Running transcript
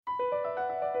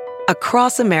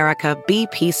Across America,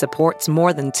 BP supports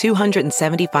more than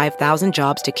 275,000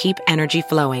 jobs to keep energy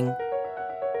flowing.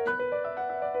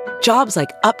 Jobs like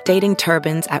updating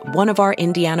turbines at one of our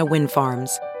Indiana wind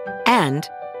farms and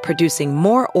producing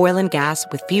more oil and gas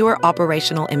with fewer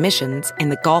operational emissions in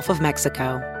the Gulf of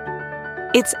Mexico.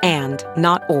 It's and,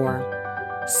 not or.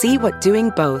 See what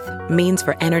doing both means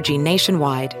for energy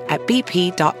nationwide at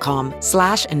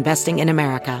bp.com/investing in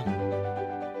America.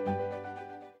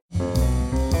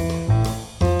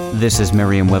 This is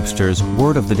Merriam-Webster's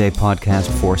Word of the Day podcast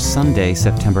for Sunday,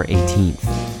 September 18th.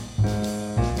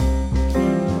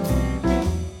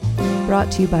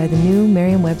 Brought to you by the new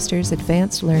Merriam-Webster's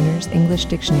Advanced Learners English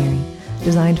Dictionary,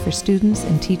 designed for students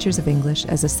and teachers of English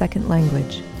as a second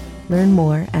language. Learn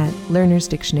more at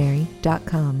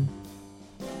learnersdictionary.com.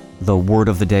 The word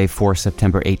of the day for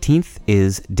September 18th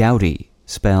is doughty,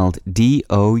 spelled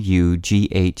D-O-U-G-H-T-Y.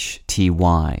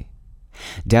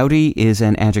 Doughty is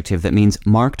an adjective that means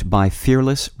marked by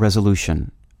fearless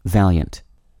resolution, valiant.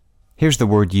 Here's the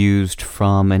word used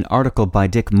from an article by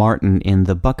Dick Martin in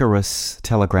the Bucharest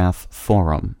Telegraph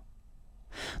Forum.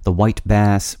 The white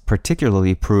bass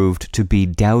particularly proved to be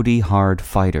doughty hard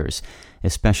fighters,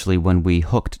 especially when we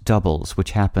hooked doubles,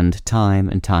 which happened time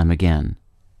and time again.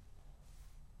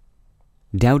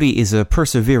 Doughty is a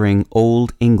persevering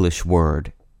Old English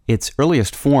word. Its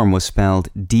earliest form was spelled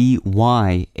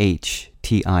D-Y-H-T-I-G,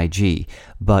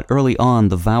 but early on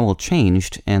the vowel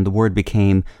changed and the word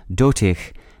became doughty,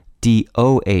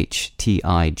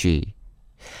 D-O-H-T-I-G.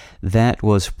 That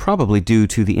was probably due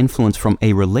to the influence from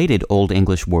a related Old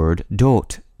English word,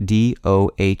 dot,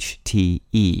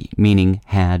 D-O-H-T-E, meaning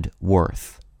had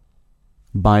worth.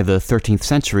 By the 13th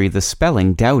century, the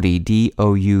spelling doughty,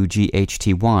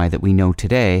 D-O-U-G-H-T-Y, that we know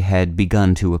today had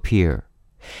begun to appear.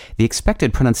 The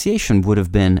expected pronunciation would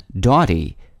have been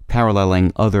doughty,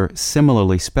 paralleling other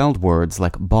similarly spelled words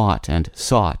like bought and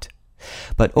sought.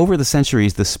 But over the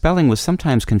centuries, the spelling was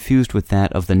sometimes confused with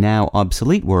that of the now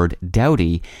obsolete word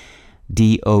doughty,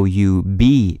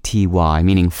 D-O-U-B-T-Y,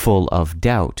 meaning full of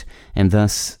doubt, and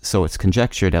thus, so it's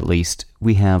conjectured at least,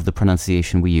 we have the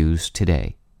pronunciation we use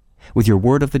today. With your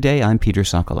word of the day, I'm Peter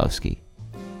Sokolowski.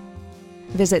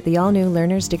 Visit the all-new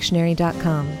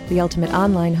learnersdictionary.com, the ultimate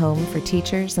online home for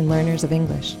teachers and learners of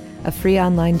English. A free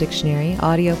online dictionary,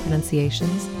 audio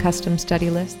pronunciations, custom study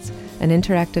lists, and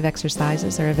interactive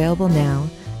exercises are available now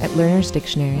at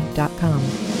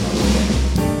learnersdictionary.com.